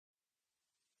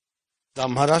The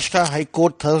Maharashtra High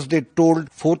Court Thursday told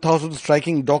 4,000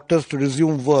 striking doctors to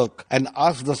resume work and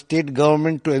asked the state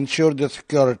government to ensure their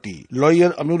security.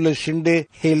 Lawyer Amul Shinde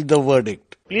hailed the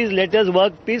verdict. Please let us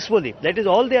work peacefully. That is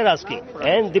all they are asking.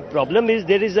 And the problem is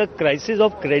there is a crisis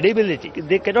of credibility.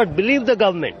 They cannot believe the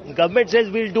government. The government says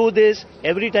we'll do this.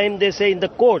 Every time they say in the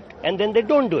court and then they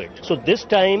don't do it. So this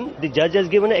time the judge has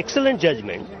given an excellent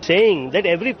judgment saying that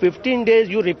every 15 days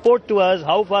you report to us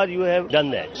how far you have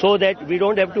done that. So that we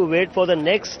don't have to wait for the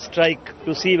next strike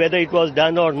to see whether it was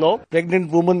done or no.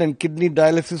 Pregnant women and kidney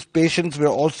dialysis patients were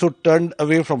also turned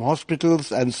away from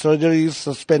hospitals and surgeries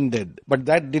suspended. But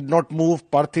that did not move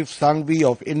Parthiv Sangvi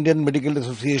of Indian Medical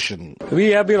Association. We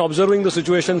have been observing the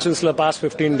situation since the past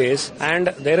 15 days and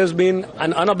there has been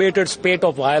an unabated spate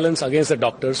of violence against the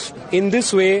doctors. In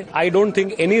this way, I don't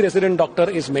think any resident doctor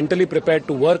is mentally prepared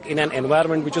to work in an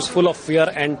environment which is full of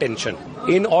fear and tension.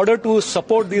 In order to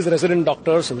support these resident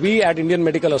doctors, we at Indian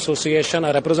Medical Association,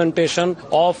 a representation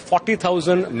of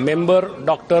 40,000 member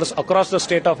doctors across the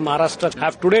state of Maharashtra,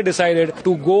 have today decided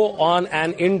to go on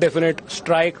an indefinite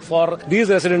strike for these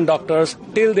resident doctors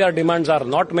till their demands are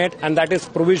not met, and that is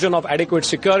provision of adequate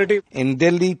security. In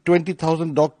Delhi,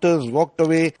 20,000 doctors walked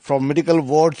away from medical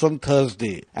wards on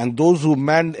Thursday, and those who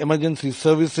manned emergency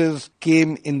services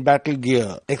came in battle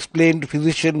gear, explained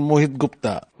physician Mohit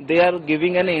Gupta. They are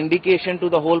giving an indication to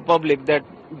the whole public that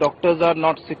doctors are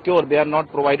not secure, they are not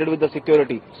provided with the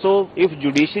security. So if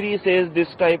judiciary says this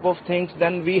type of things,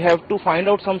 then we have to find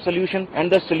out some solution,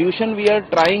 and the solution we are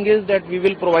trying is that we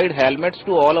will provide helmets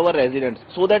to all our residents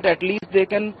so that at least they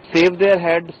can save their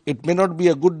heads. It may not be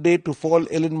a good day to fall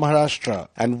ill in Maharashtra,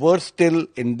 and worse still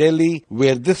in Delhi,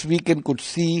 where this weekend could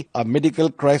see a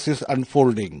medical crisis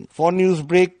unfolding. For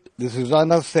Newsbreak, this is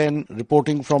Rana Senn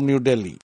reporting from New Delhi.